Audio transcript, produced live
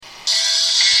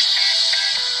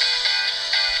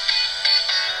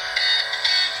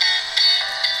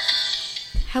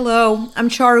Hello, I'm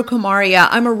Charu Kumaria.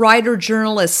 I'm a writer,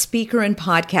 journalist, speaker, and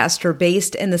podcaster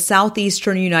based in the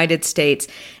southeastern United States.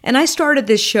 And I started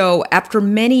this show after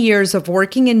many years of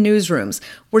working in newsrooms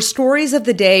where stories of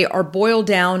the day are boiled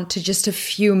down to just a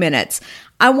few minutes.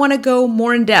 I want to go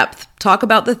more in depth, talk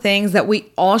about the things that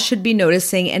we all should be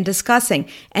noticing and discussing,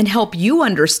 and help you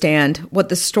understand what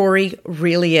the story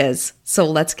really is. So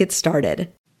let's get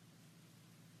started.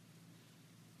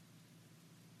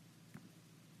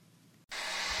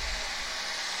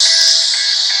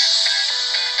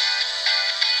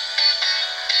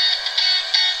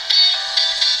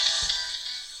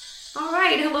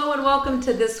 Hello and welcome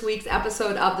to this week's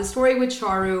episode of The Story with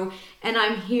Charu, and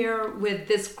I'm here with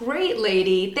this great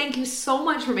lady. Thank you so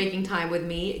much for making time with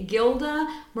me, Gilda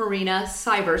Marina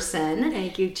Syverson.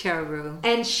 Thank you, Charu.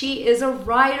 And she is a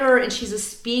writer and she's a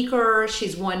speaker.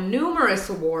 She's won numerous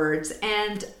awards,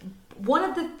 and one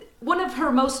of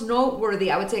her most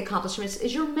noteworthy, I would say, accomplishments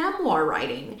is your memoir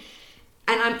writing.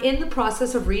 And I'm in the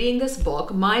process of reading this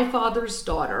book, My Father's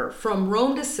Daughter, From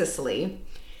Rome to Sicily.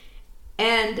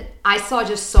 And I saw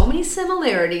just so many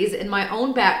similarities in my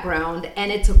own background,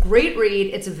 and it's a great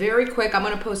read. It's very quick. I'm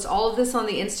going to post all of this on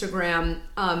the Instagram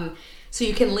so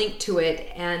you can link to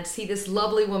it and see this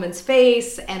lovely woman's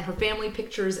face and her family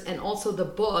pictures and also the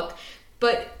book.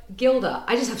 But Gilda,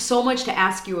 I just have so much to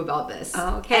ask you about this.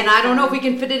 Okay. And I don't know if we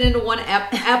can fit it into one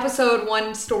episode,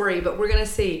 one story, but we're going to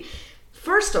see.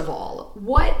 First of all,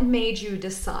 what made you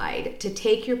decide to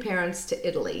take your parents to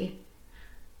Italy?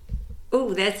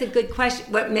 Oh, that's a good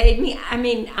question. What made me,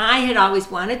 I had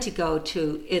always wanted to go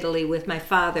to Italy with my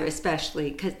father,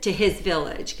 especially to his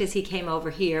village, because he came over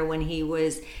here when he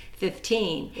was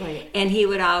 15. Right. And he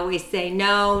would always say,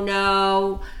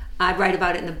 no, I write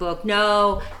about it in the book.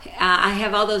 No, I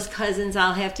have all those cousins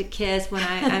I'll have to kiss when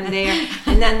I'm there.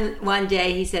 And then one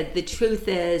day he said, the truth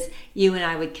is you and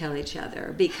I would kill each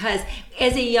other. Because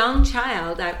as a young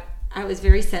child, I was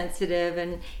very sensitive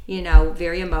and,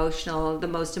 very emotional, the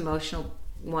most emotional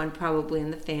one probably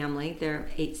in the family. There are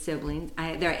 8 siblings.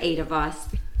 There are 8 of us,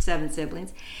 7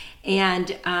 siblings.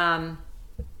 And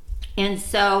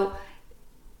so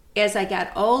as I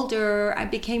got older, I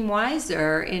became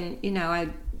wiser and,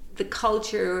 the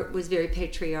culture was very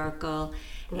patriarchal.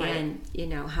 Right. And,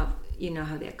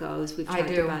 how that goes. We've talked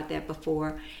about that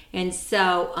before. And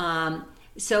so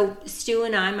Stu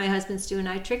and I, my husband Stu and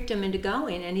I, tricked him into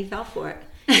going, and he fell for it.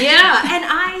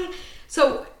 Yeah,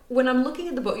 so when I'm looking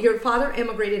at the book, your father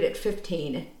immigrated at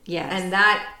 15. Yes. And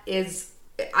that is,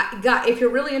 if you're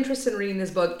really interested in reading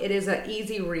this book, it is an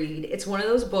easy read. It's one of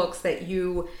those books that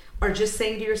you are just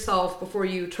saying to yourself before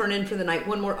you turn in for the night,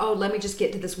 let me just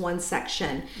get to this one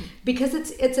section. Because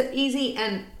it's an easy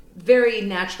and very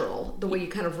natural, the way you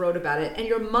kind of wrote about it. And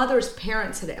your mother's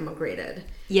parents had immigrated.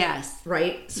 Yes.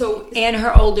 Right? And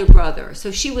her older brother.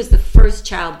 So she was the first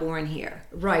child born here.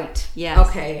 Right. Yes.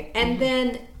 Okay. And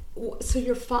then, so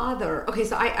your father,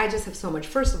 so I just have so much.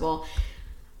 First of all,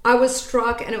 I was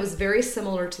struck, and it was very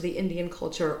similar to the Indian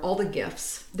culture, all the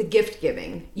gifts, the gift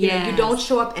giving. You don't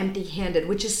show up empty-handed,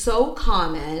 which is so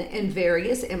common in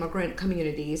various immigrant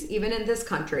communities, even in this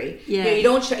country. Yeah. You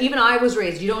don't even I was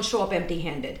raised, you don't show up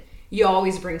empty-handed. You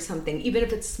always bring something, even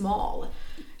if it's small.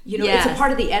 It's a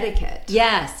part of the etiquette.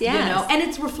 Yes. And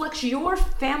it reflects your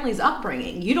family's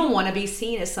upbringing. You don't want to be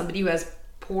seen as somebody who has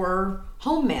poor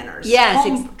home manners,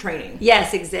 home training.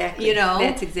 Yes, exactly.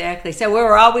 That's exactly. So we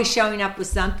were always showing up with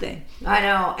something. I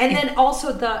know. And then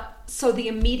also the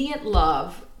immediate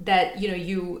love that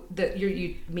you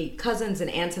meet cousins and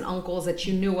aunts and uncles that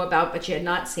you knew about but you had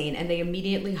not seen, and they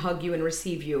immediately hug you and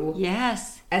receive you.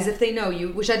 Yes. As if they know you,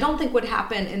 which I don't think would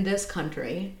happen in this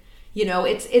country.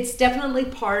 It's definitely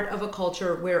part of a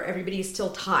culture where everybody is still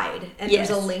tied, and there's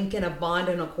a link and a bond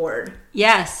and a cord.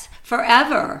 Yes,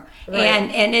 forever. Right.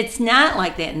 And it's not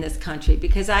like that in this country,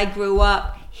 because I grew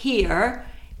up here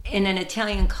in an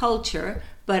Italian culture,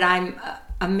 but I'm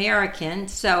American,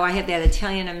 so I have that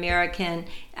Italian-American.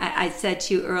 I said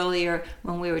to you earlier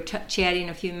when we were chatting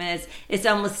a few minutes, it's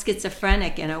almost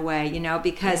schizophrenic in a way,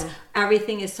 because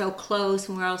everything is so close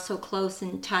and we're all so close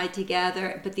and tied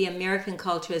together. But the American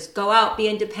culture is go out, be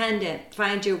independent,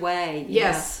 find your way.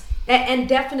 Yes. And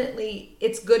definitely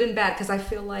it's good and bad, because I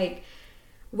feel like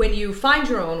when you find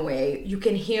your own way, you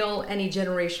can heal any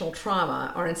generational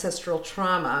trauma or ancestral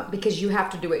trauma, because you have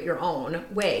to do it your own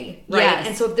way, right? Yes.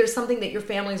 And so if there's something that your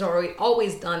family's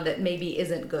always done that maybe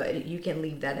isn't good, you can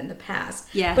leave that in the past.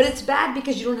 Yes. But it's bad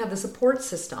because you don't have the support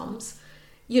systems,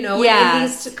 You know, Yes. in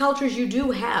these cultures, you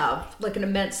do have like an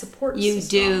immense support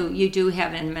system. You do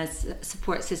have an immense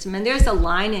support system. And there's a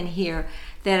line in here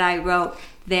that I wrote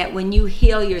that when you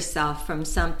heal yourself from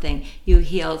something, you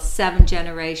heal 7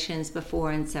 generations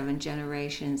before and 7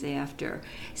 generations after.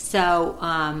 So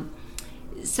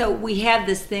we have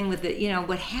this thing with it, you know,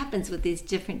 what happens with these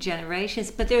different generations,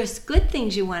 but there's good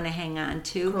things you want to hang on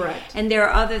to. Correct. And there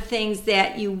are other things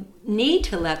that you need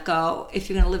to let go if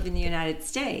you're going to live in the United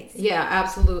States. Yeah,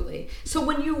 absolutely.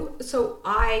 So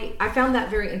I found that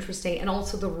very interesting, and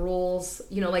also the rules,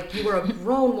 you know, like you were a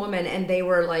grown woman and they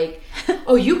were like,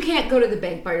 oh, you can't go to the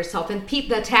bank by yourself. And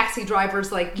the taxi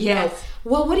driver's like, you know,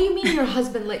 well, what do you mean your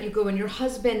husband let you go? And your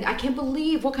husband, I can't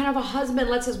believe, what kind of a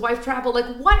husband lets his wife travel? Like,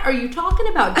 what are you talking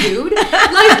about, dude?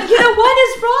 Like, you know, what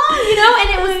is wrong? You know, and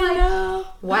it was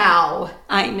wow.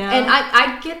 I know. And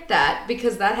I get that,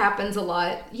 because that happens a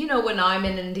lot, you know, when I'm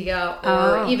in India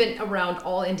or even around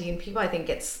all Indian people. I think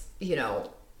it's, you know,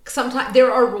 sometimes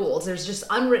there are rules. There's just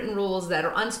unwritten rules that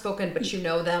are unspoken, but you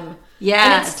know them.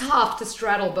 Yeah. And it's tough to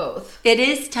straddle both. It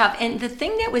is tough. And the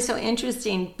thing that was so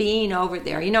interesting being over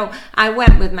there, you know, I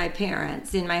went with my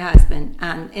parents and my husband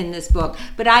in this book,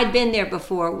 but I'd been there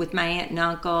before with my aunt and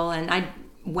uncle, and I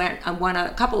went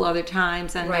a couple other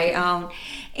times on my own.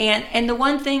 And the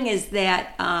one thing is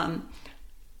that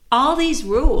all these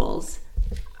rules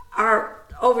are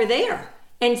over there.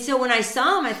 And so when I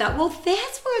saw them, I thought, well,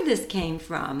 that's where this came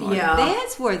from. Or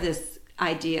that's where this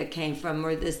idea came from,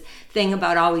 or this thing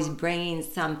about always bringing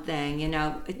something, you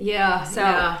know.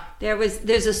 So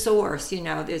there's a source, you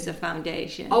know, there's a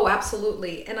foundation. Oh,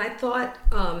 absolutely. And I thought,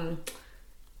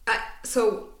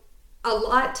 so a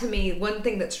lot to me, one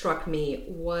thing that struck me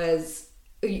was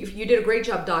you did a great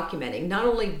job documenting, not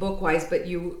only book-wise, but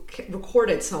you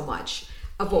recorded so much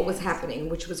of what was happening,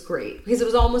 which was great, because it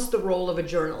was almost the role of a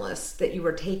journalist that you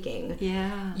were taking.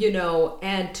 Yeah. You know,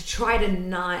 and to try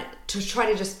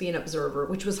to just be an observer,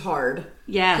 which was hard.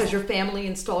 Yes. Because your family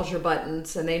installs your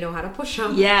buttons and they know how to push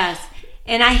them. Yes.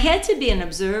 And I had to be an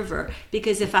observer,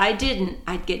 because if I didn't,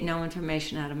 I'd get no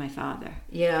information out of my father.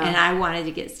 Yeah. And I wanted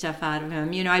to get stuff out of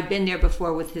him. You know, I'd been there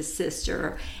before with his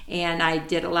sister, and I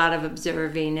did a lot of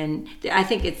observing. And I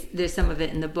think there's some of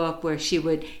it in the book where she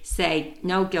would say,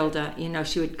 no, Gilda, you know,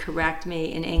 she would correct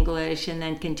me in English and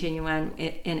then continue on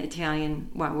in Italian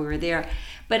while we were there.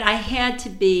 But I had to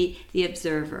be the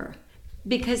observer,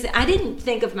 because I didn't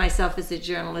think of myself as a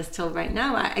journalist till right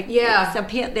now.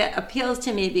 That appeals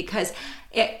to me, because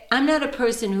I'm not a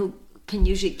person who can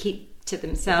usually keep to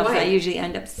themselves. Right. I usually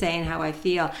end up saying how I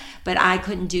feel, but I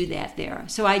couldn't do that there.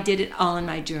 So I did it all in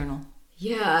my journal.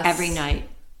 Yes. Every night.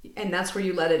 And that's where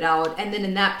you let it out. And then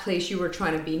in that place, you were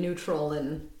trying to be neutral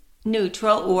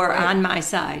or on my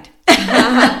side.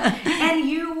 And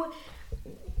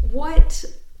what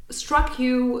struck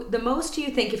you the most, do you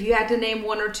think, if you had to name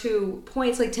 1 or 2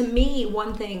 points? Like, to me,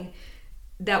 one thing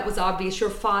that was obvious, your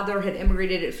father had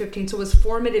immigrated at 15, so his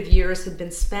formative years had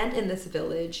been spent in this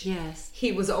village. Yes.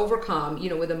 He was overcome, you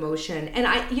know, with emotion. And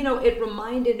it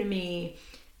reminded me,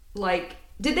 like,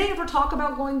 did they ever talk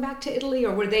about going back to Italy,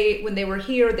 or when they were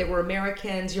here, they were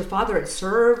Americans? Your father had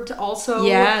served also.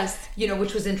 Yes. You know,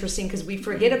 which was interesting, because we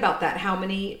forget about that, how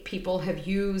many people have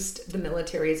used the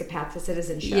military as a path to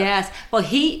citizenship. Yes. Well,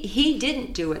 he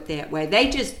didn't do it that way. They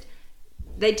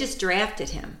just drafted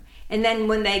him. And then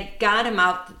when they got him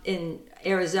out in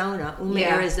Arizona,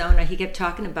 Arizona, he kept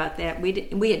talking about that.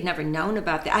 We had never known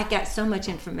about that. I got so much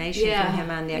information from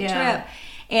him on that trip.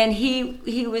 And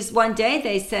he was, one day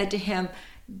they said to him,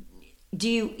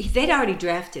 they'd already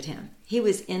drafted him. He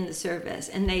was in the service.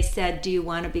 And they said, do you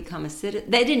want to become a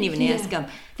citizen? They didn't even ask him.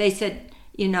 They said,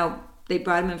 you know, they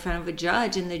brought him in front of a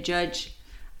judge, and the judge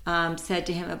said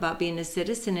to him about being a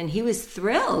citizen, and he was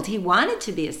thrilled. He wanted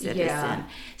to be a citizen. Yeah.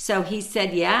 So he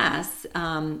said yes,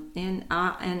 and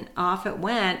off it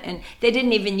went. And they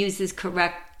didn't even use his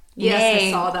correct name. Yes,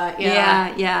 I saw that.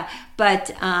 Yeah. Yeah.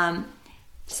 But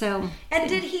so. And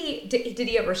did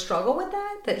he ever struggle with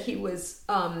that he was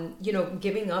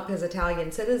giving up his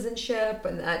Italian citizenship,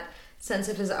 and that sense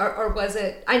of his, or was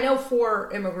it, I know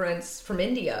for immigrants from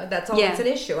India, that's always an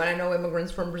issue. And I know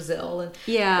immigrants from Brazil, and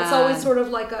it's always sort of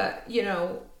like I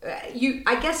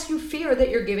guess you fear that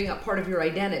you're giving up part of your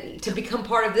identity to become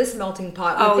part of this melting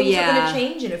pot where things are going to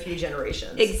change in a few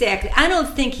generations. Exactly. I don't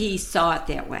think he saw it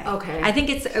that way. Okay. I think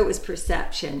it was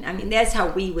perception. I mean, that's how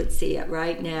we would see it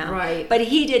right now. Right. But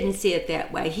he didn't see it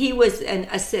that way. He was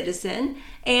a citizen,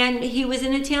 and he was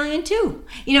an Italian too.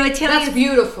 You know, Italians. That's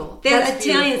beautiful.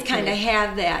 Italians kind of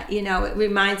have that. You know, it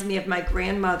reminds me of my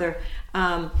grandmother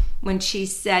when she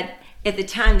said, at the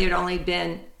time there'd only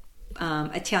been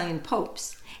Italian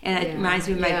popes. And it reminds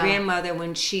me of my grandmother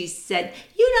when she said,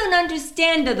 "You don't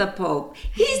understand the Pope.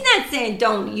 He's not saying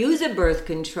don't use a birth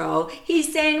control.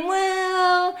 He's saying,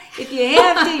 well, if you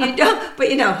have to, you don't." But,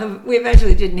 we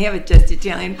eventually didn't have it just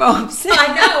Italian popes. I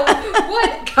know.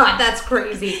 What? God, that's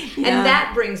crazy. Yeah. And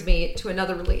that brings me to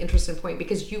another really interesting point,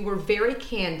 because you were very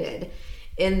candid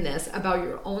in this about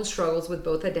your own struggles with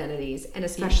both identities, and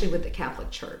especially with the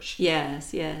Catholic Church.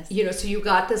 Yes. So you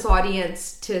got this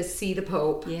audience to see the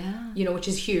Pope, which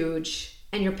is huge.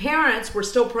 And your parents were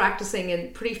still practicing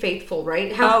and pretty faithful, right?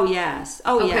 Yes.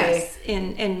 Yes.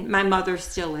 And my mother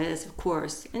still is, of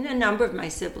course. And a number of my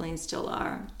siblings still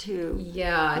are, too.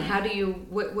 Yeah. And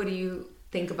what do you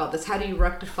think about this? How do you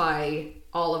rectify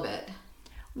all of it?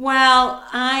 Well,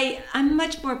 I'm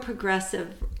much more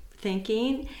progressive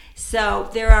thinking. So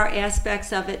there are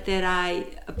aspects of it that I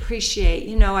appreciate.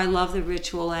 I love the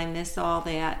ritual. I miss all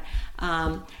that.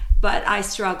 But I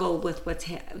struggle with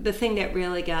the thing that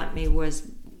really got me was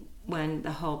when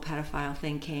the whole pedophile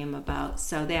thing came about.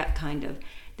 So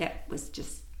that was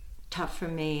just tough for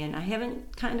me, and I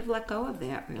haven't kind of let go of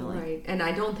that, really. Right. And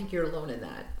I don't think you're alone in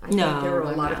that. I think there are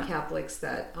a lot of Catholics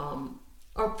that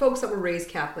or folks that were raised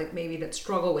Catholic maybe that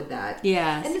struggle with that.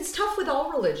 Yes. And it's tough with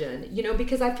all religion,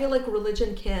 because I feel like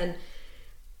religion can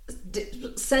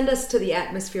send us to the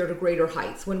atmosphere to greater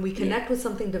heights. When we connect with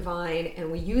something divine and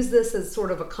we use this as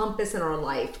sort of a compass in our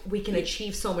life, we can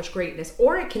achieve so much greatness,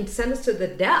 or it can send us to the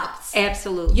depths.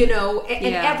 Absolutely.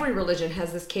 And every religion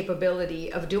has this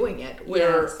capability of doing it,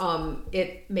 where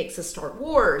it makes us start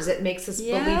wars. It makes us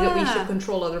believe that we should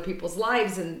control other people's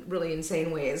lives in really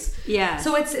insane ways. Yeah.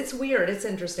 So it's weird. It's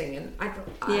interesting. And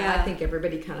I think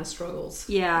everybody kind of struggles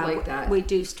like that. We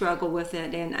do struggle with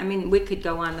it. And I mean, we could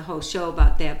go on the whole show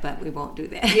about that, but we won't do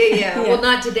that. Yeah. Well,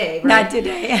 not today, right? Not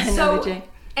today. Another day.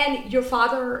 And your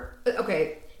father,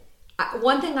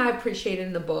 one thing I appreciated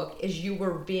in the book is you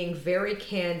were being very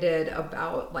candid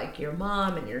about like your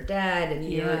mom and your dad and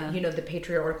your, the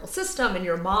patriarchal system, and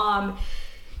your mom,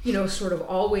 sort of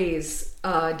always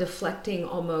deflecting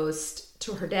almost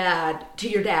to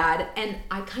your dad. And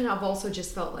I kind of also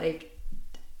just felt like,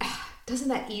 doesn't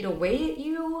that eat away at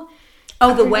you?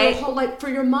 Oh, the way for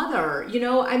your mother,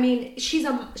 I mean, she is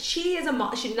a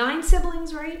mom. She 9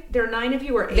 siblings, right? There are 9 of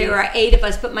you, or 8? There are 8 of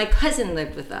us, but my cousin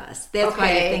lived with us. That's why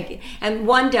I'm thinking. And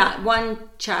one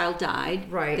child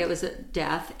died. Right. There was a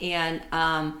death, and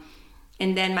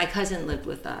then my cousin lived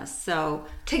with us. So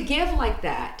to give like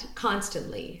that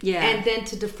constantly, and then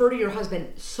to defer to your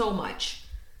husband so much,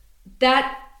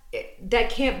 that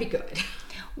can't be good.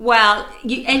 Well,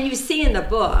 you see in the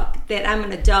book that I'm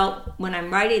an adult when I'm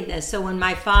writing this. So when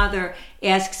my father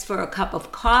asks for a cup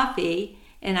of coffee,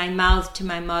 and I mouth to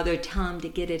my mother, "Tell him to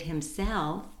get it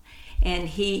himself,"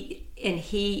 she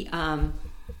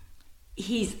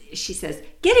says,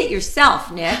 "Get it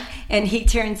yourself, Nick." And he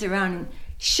turns around and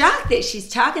shocked that she's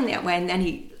talking that way, and then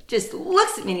he just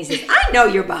looks at me and he says, "I know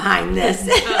you're behind this."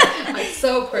 It's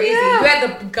so crazy. Yeah. You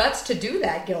had the guts to do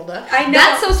that, Gilda. I know.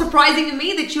 That's so surprising to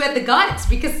me that you had the guts,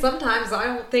 because sometimes I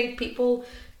don't think people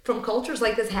from cultures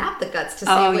like this have the guts to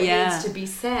say what needs to be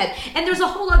said. And there's a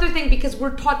whole other thing, because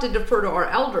we're taught to defer to our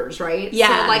elders, right?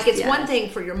 Yeah. So it's one thing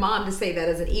for your mom to say that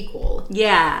as an equal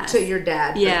to your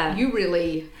dad. But you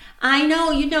really... I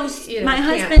know, my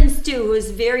husband Stu, who is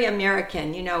very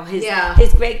American,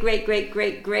 his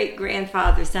great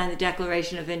grandfather signed the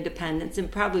Declaration of Independence, and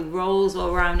probably rolls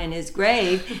around in his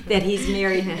grave that he's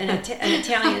married an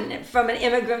Italian from an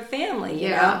immigrant family, you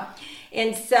know?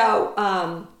 And so,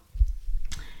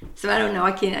 so I don't know.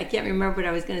 I can't remember what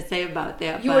I was going to say about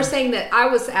that. You were saying that I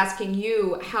was asking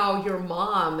you how your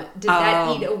mom, did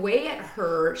that eat away at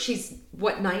her? She's,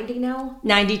 90 now?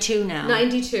 92 now.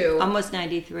 92. Almost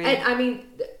 93. And I mean,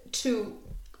 to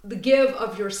the give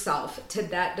of yourself to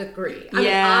that degree. I mean,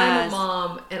 I'm a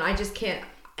mom, and I just can't,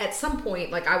 at some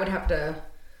point, I would have to,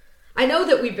 I know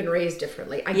that we've been raised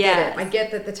differently. I get it. I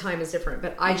get that the time is different,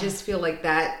 but I just feel like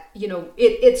that,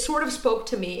 it sort of spoke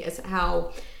to me as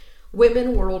how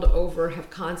women world over have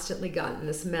constantly gotten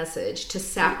this message to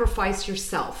sacrifice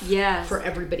yourself for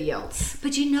everybody else.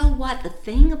 But you know what? The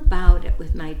thing about it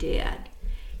with my dad,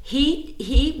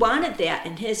 he wanted that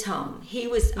in his home. He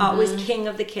was always king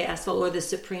of the castle or the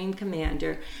supreme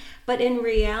commander. But in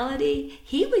reality,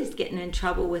 he was getting in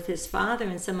trouble with his father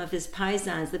and some of his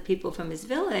paisans, the people from his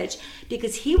village,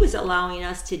 because he was allowing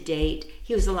us to date.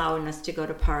 He was allowing us to go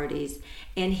to parties,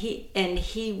 and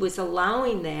he was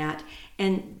allowing that.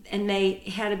 And they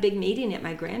had a big meeting at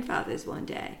my grandfather's one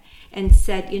day and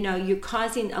said, you're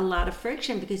causing a lot of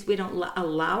friction because we don't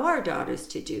allow our daughters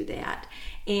to do that.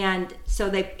 And so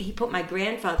he put my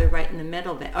grandfather right in the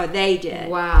middle of it, or they did.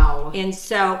 Wow. And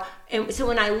so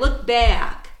when I look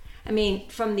back, I mean,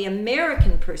 from the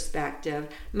American perspective,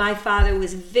 my father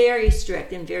was very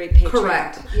strict and very patriarchal.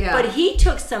 Correct. Yeah. But he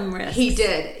took some risks. He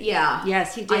did. Yeah.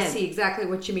 Yes, he did. I see exactly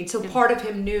what you mean. So part of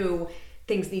him knew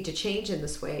things need to change in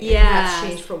this way. And Yes. that's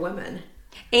changed for women.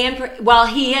 And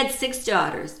he had 6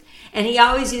 daughters, and he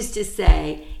always used to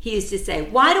say,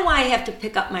 why do I have to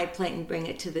pick up my plate and bring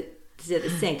it to the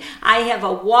sink? I have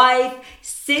a wife,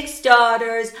 6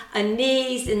 daughters, a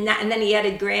niece, and then he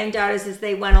added granddaughters as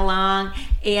they went along.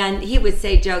 And he would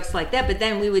say jokes like that, but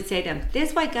then we would say to him,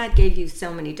 that's why God gave you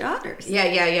so many daughters.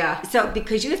 Yeah. So,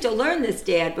 because you have to learn this,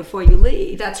 Dad, before you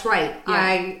leave. That's right.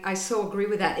 Yeah. I so agree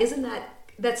with that. Isn't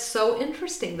that's so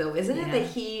interesting though, isn't it? That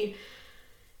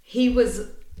he was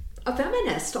a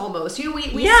feminist almost. You know,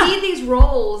 we see these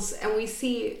roles and we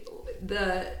see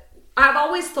I've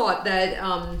always thought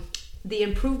that the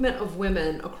improvement of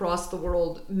women across the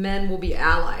world, men will be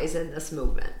allies in this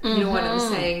movement. You know what I'm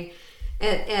saying?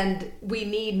 And we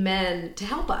need men to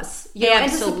help us,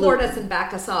 and to support us and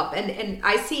back us up. And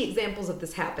I see examples of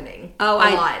this happening a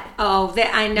lot.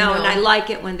 I know, and I like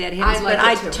it when that happens. I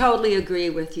like it too. Totally agree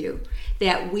with you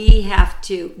that they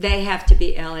have to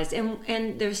be allies,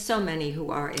 and there's so many who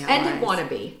are allies and want to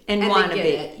be, and want to be.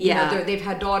 It. You know, they've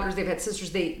had daughters, they've had sisters.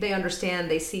 They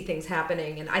understand. They see things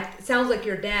happening, and it sounds like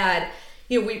your dad.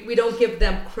 You know, we don't give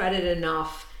them credit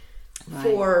enough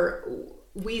for.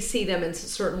 We see them in a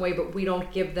certain way, but we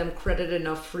don't give them credit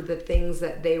enough for the things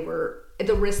that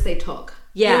the risks they took.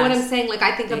 Yes. You know what I'm saying? Like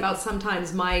I think about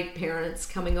sometimes my parents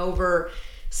coming over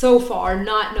so far,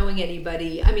 not knowing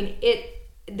anybody. I mean,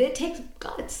 it takes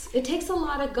guts. It takes a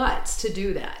lot of guts to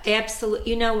do that. Absolutely.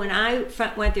 You know, when I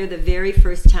went there the very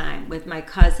first time with my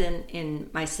cousin and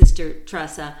my sister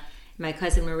Tressa, my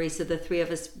cousin Marisa, the 3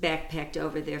 of us backpacked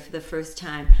over there for the first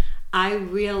time, I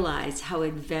realized how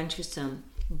adventuresome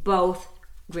both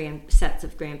sets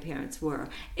of grandparents were.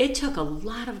 It took a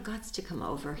lot of guts to come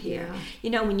over here. Yeah. You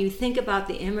know, when you think about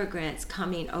the immigrants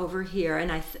coming over here,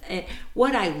 and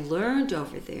what I learned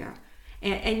over there,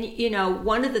 and you know,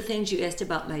 one of the things you asked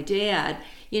about my dad,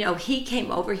 you know, he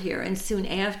came over here, and soon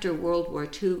after World War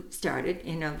II started,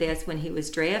 you know, that's when he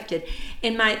was drafted,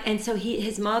 and so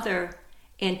his mother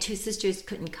and 2 sisters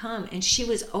couldn't come, and she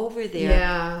was over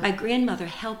there, my grandmother,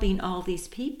 helping all these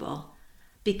people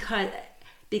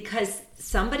because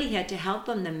somebody had to help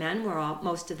them.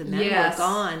 Most of the men were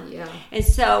gone. Yeah. And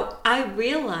so I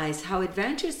realized how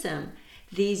adventuresome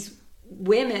these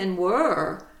women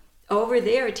were over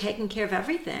there taking care of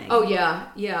everything. Oh, yeah.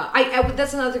 I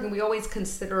that's another thing we always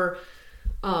consider,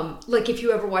 like if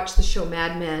you ever watch the show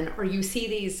Mad Men, or you see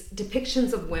these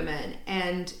depictions of women,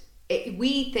 and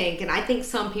we think, and I think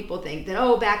some people think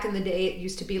that, back in the day it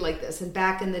used to be like this, and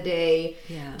back in the day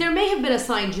there may have been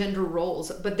assigned gender roles,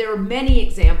 but there are many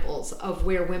examples of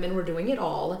where women were doing it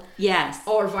all. Yes.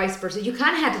 Or vice versa. You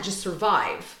kind of had to just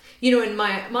survive. You know, and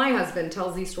my husband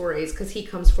tells these stories because he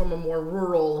comes from a more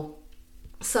rural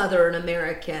Southern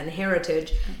American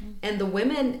heritage, and the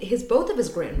women, both of his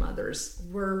grandmothers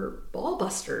were ball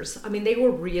busters. I mean, they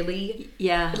were really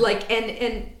like,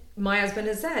 and my husband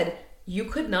has said, you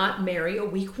could not marry a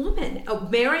weak woman.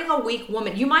 Marrying a weak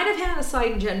woman, you might have had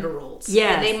assigned gender roles.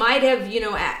 Yeah. And they might have, you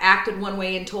know, acted one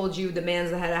way and told you the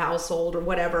man's the head of household or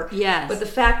whatever. Yes. But the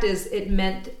fact is, it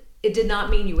did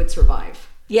not mean you would survive.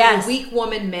 Yes. A weak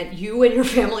woman meant you and your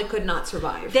family could not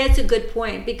survive. That's a good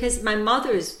point, because my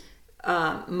mother's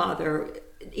mother,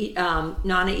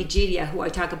 Nana Egidia, who I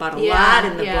talk about a lot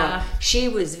in the book, she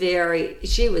was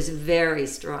very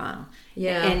strong.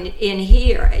 Yeah. And in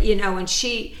here, you know, and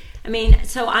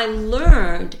so I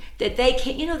learned that they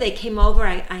came over.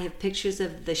 I have pictures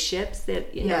of the ships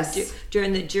that, you know,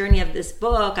 during the journey of this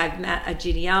book, I've met a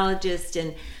genealogist,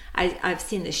 and I've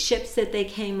seen the ships that they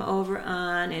came over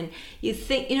on, and you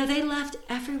think, you know, they left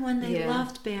everyone they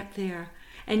loved back there,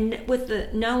 and with the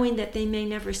knowing that they may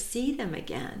never see them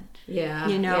again. Yeah.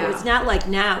 You know, it's not like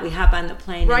now we hop on the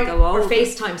plane and go over. Or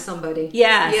FaceTime somebody.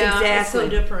 Yes, exactly. It's so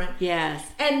different. Yes.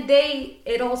 And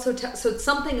it also, so it's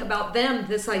something about them,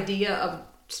 this idea of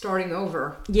starting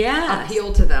over. Yeah.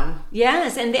 Appeal to them.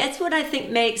 Yes, and that's what I think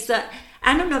makes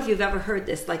I don't know if you've ever heard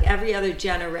this, like every other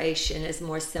generation is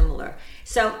more similar.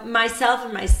 So myself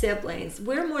and my siblings,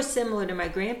 we're more similar to my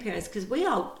grandparents because we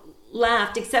all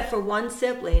left, except for one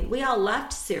sibling, we all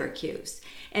left Syracuse.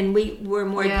 And we were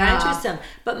more adventuresome.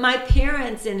 But my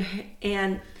parents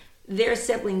and their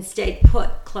siblings stayed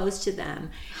put close to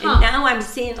them. And now I'm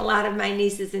seeing a lot of my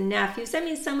nieces and nephews. I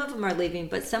mean, some of them are leaving,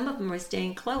 but some of them are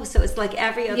staying close. So it's like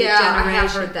every other generation. I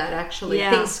have heard that, actually.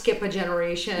 Things skip a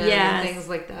generation and things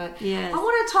like that. Yes. I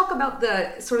want to talk about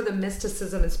the sort of the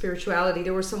mysticism and spirituality.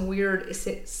 There were some weird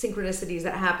synchronicities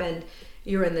that happened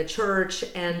you're in the church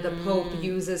and the Pope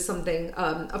uses something,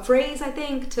 a phrase, I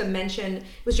think, to mention, it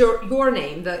was your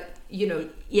name,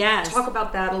 Yes. Talk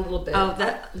about that a little bit. Oh,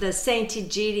 the Saint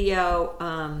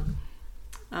Egidio,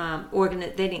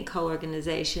 they didn't call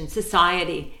organization,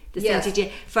 society, the Yes. Saint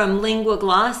Egidio, from Lingua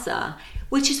Glossa,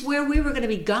 which is where we were going to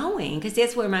be going, because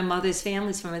that's where my mother's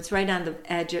family's from. It's right on the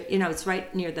edge of, it's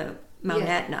right near the Mount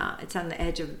Etna. It's on the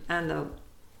edge of, on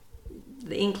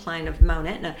the incline of Mount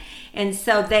Etna. And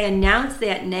so they announced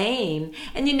that name.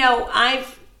 And,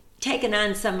 I've taken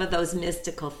on some of those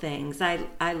mystical things.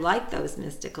 I like those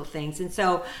mystical things. And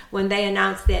so when they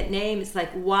announced that name, it's like,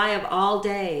 why of all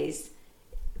days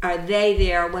are they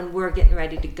there when we're getting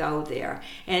ready to go there?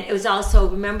 And it was also,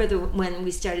 remember when I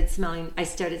started smelling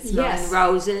Yes.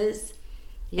 roses?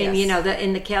 Yes. And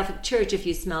in the Catholic Church, if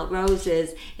you smell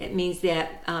roses, it means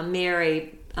that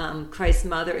Mary, Christ's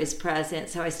mother, is present.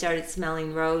 So I started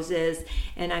smelling roses,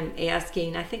 and I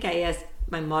think I asked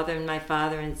my mother and my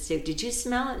father and said, "Did you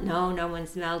smell it?" No one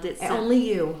smelled it. So,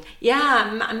 Only you.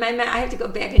 yeah, I have to go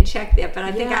back and check that, but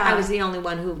I think Yeah. I was the only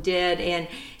one who did. And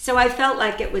so I felt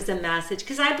like it was a message,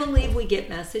 because I believe we get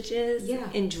messages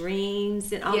in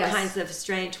dreams in all Yes. kinds of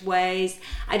strange ways.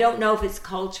 I don't know if it's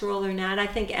cultural or not. I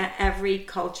think every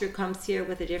culture comes here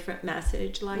with a different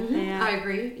message like that. I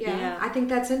agree. Yeah. Yeah. I think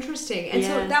that's interesting. And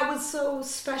so Yes. that was so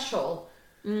special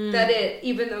that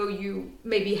even though you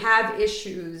maybe have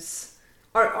issues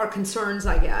or concerns,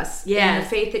 I guess, in the Yes.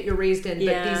 faith that you're raised in, but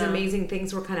Yeah. these amazing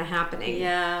things were kind of happening.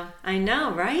 Yeah, I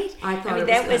know, right? I thought it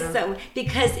that was was so,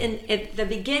 because at the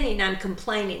beginning I'm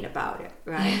complaining about it,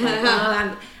 right?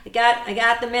 Like, I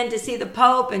got the men to see the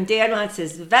Pope, and Dad wants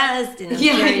his vest, and I'm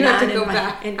Yeah, carrying you have on to go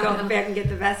back. and going back and get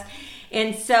the vest.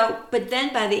 And so, but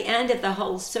then by the end of the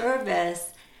whole service,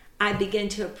 I begin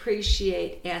to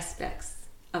appreciate aspects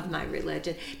of my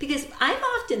religion, because I've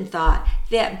often thought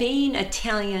that being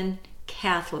Italian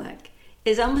Catholic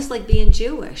is almost like being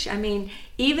Jewish. I mean,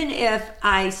 even if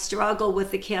I struggle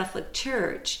with the Catholic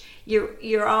Church,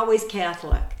 you're always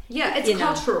Catholic. Yeah, it's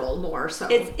cultural more so.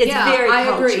 It's yeah, very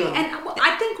I agree. cultural. And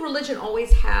I think religion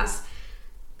always has,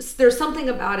 there's something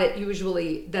about it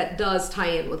usually that does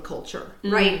tie in with culture,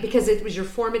 right? Because it was your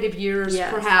formative years,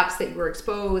 Yes. perhaps, that you were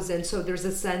exposed. And so there's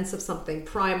a sense of something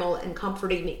primal and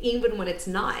comforting, even when it's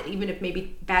not, even if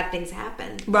maybe bad things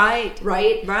happen. Right.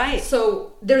 Right?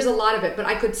 So there's a lot of it, but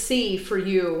I could see for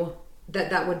you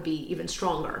that would be even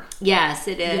stronger. Yes,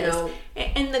 it is. know?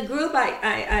 And the group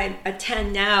I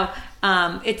attend now,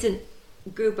 it's a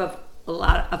group of a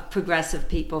lot of progressive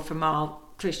people from all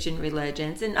Christian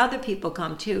religions, and other people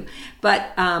come too.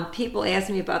 But people ask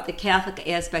me about the Catholic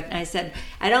aspect, and I said,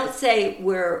 I don't say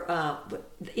we're,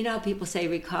 how people say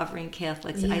recovering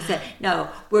Catholics. Yeah. I said, no,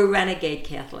 we're renegade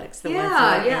Catholics, the ones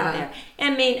that are in there.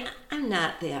 I mean, I'm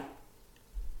not that.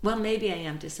 Well, maybe I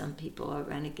am to some people, a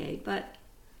renegade, but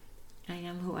I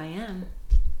am who I am.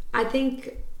 I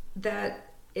think that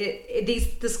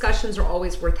these discussions are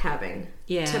always worth having.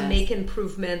 Yes. To make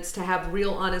improvements, to have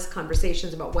real honest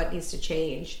conversations about what needs to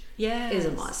change Yes. is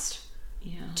a must.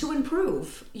 Yeah. To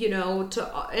improve,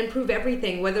 to improve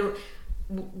everything,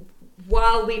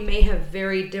 while we may have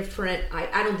very different,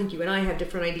 I don't think you and I have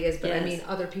different ideas, but Yes. I mean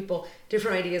other people,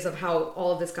 different ideas of how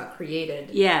all of this got created.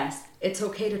 Yes. It's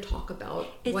okay to talk about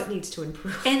what needs to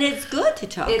improve. And it's good to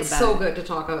talk about it. It's so good to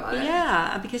talk about it.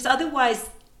 Yeah, because otherwise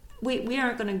we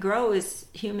aren't going to grow as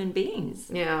human beings.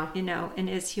 Yeah. And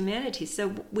as humanity.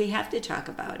 So we have to talk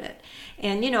about it.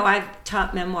 And, I've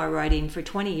taught memoir writing for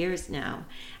 20 years now.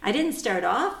 I didn't start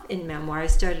off in memoir. I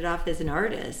started off as an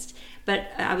artist.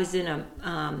 But I was in a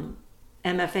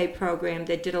MFA program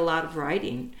that did a lot of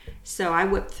writing. So I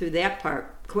whipped through that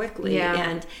part quickly.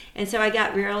 Yeah. And so I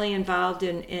got really involved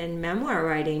in memoir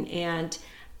writing. And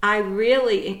I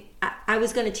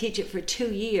was going to teach it for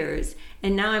 2 years,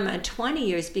 and now I'm on 20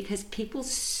 years because people's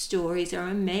stories are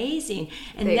amazing.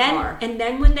 And They then, are. And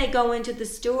then when they go into the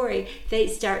story, they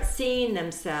start seeing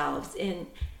themselves and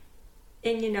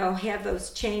have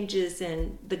those changes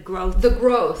and the growth. The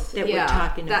growth that we're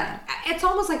talking about. It's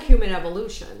almost like human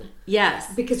evolution.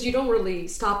 Yes. Because you don't really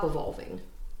stop evolving.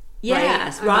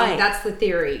 Yes, I mean, right. that's the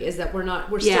theory, is that we're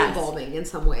still Yes. evolving in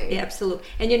some way. Absolutely.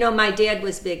 And my dad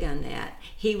was big on that.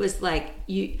 He was like,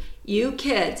 you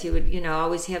kids, he would,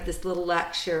 always have this little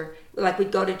lecture. Like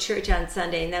we'd go to church on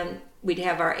Sunday, and then we'd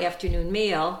have our afternoon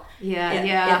meal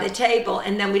at the table,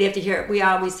 and then we'd have to hear, we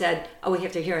always said, we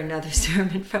have to hear another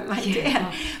sermon from my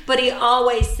dad. But he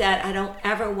always said, I don't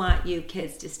ever want you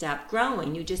kids to stop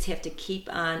growing. You just have to keep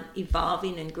on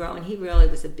evolving and growing. He really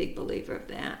was a big believer of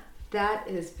that. That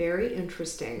is very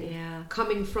interesting. Yeah.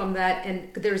 Coming from that,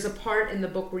 and there's a part in the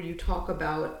book where you talk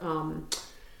about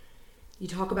you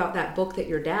talk about that book that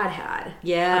your dad had.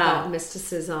 Yeah. About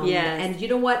mysticism. Yes. And you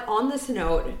know what? On this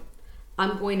note,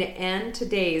 I'm going to end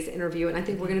today's interview, and I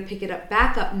think we're going to pick it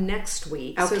back up next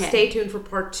week. Okay. So stay tuned for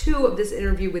part 2 of this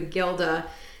interview with Gilda.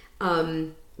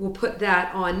 We'll put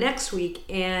that on next week,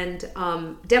 and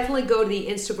definitely go to the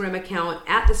Instagram account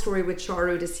at The Story with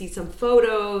Charu to see some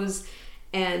photos,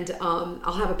 and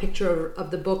I'll have a picture of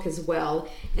the book as well.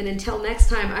 And until next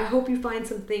time, I hope you find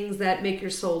some things that make your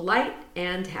soul light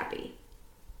and happy.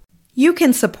 You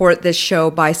can support this show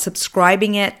by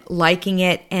subscribing it, liking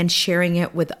it, and sharing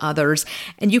it with others.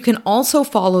 And you can also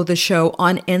follow the show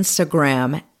on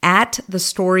Instagram at The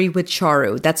Story with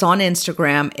Charu. That's on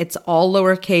Instagram. It's all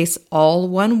lowercase, all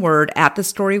one word, at The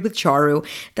Story with Charu.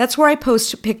 That's where I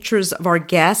post pictures of our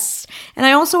guests. And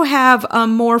I also have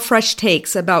more fresh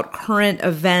takes about current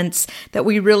events that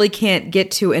we really can't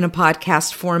get to in a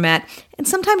podcast format, and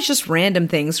sometimes just random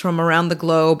things from around the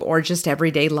globe or just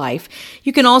everyday life.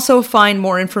 You can also find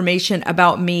more information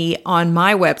about me on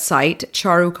my website,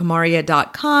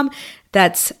 charukumaria.com.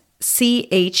 That's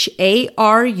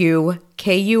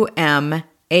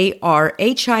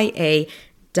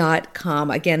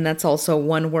CharuKumaria.com. Again, that's also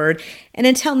one word. And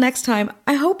until next time,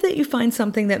 I hope that you find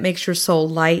something that makes your soul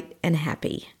light and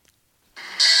happy.